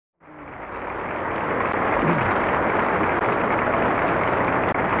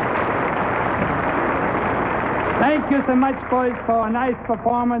you so much, boys, for a nice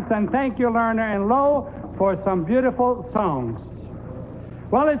performance, and thank you, Lerner and Lowe, for some beautiful songs.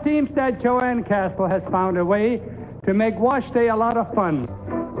 Well, it seems that Joanne Castle has found a way to make wash day a lot of fun.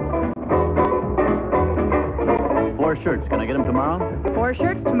 4 shirts. Can I get them tomorrow? 4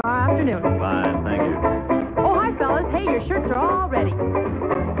 shirts tomorrow afternoon. Fine, thank you. Oh, hi, fellas. Hey, your shirts are all ready.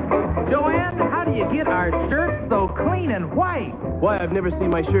 Joanne, how do you get our shirts so clean and white? Why, I've never seen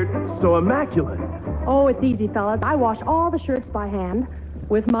my shirt so immaculate. Oh, it's easy, fellas. I wash all the shirts by hand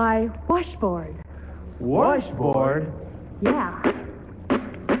with my washboard. Washboard? Yeah.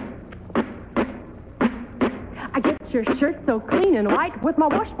 I get your shirt so clean and white with my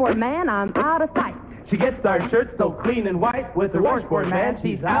washboard, man, I'm out of sight. She gets our shirt so clean and white with her washboard, man,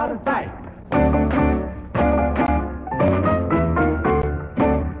 she's out of sight.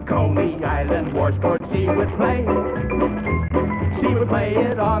 Coney Island washboard she would play. She would play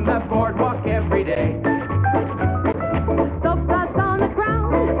it on the boardwalk every day. Soap dust on the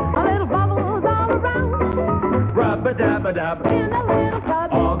ground, a little bubbles all around. Rub-a-dub-a-dub. In a little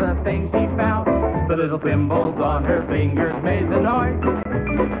tub. All the things she found, the little thimbles on her fingers made the noise.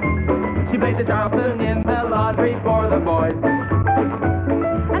 She played the Charleston in the laundry for the boys.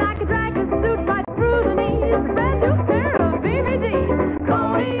 And I could drag a suit right through the knees, a brand new pair of BVDs.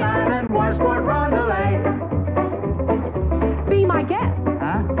 Coney Island washboard rondelay. Be my guest.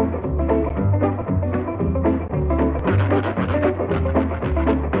 Huh?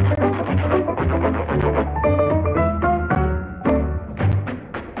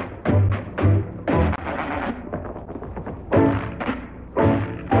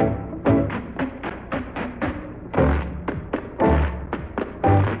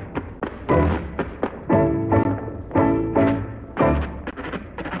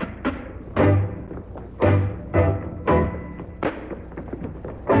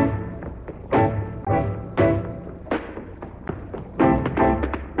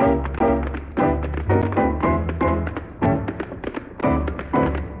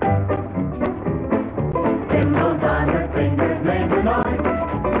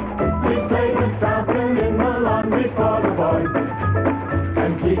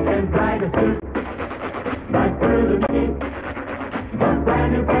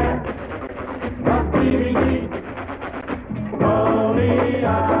 Coney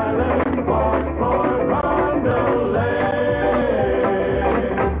Island washboard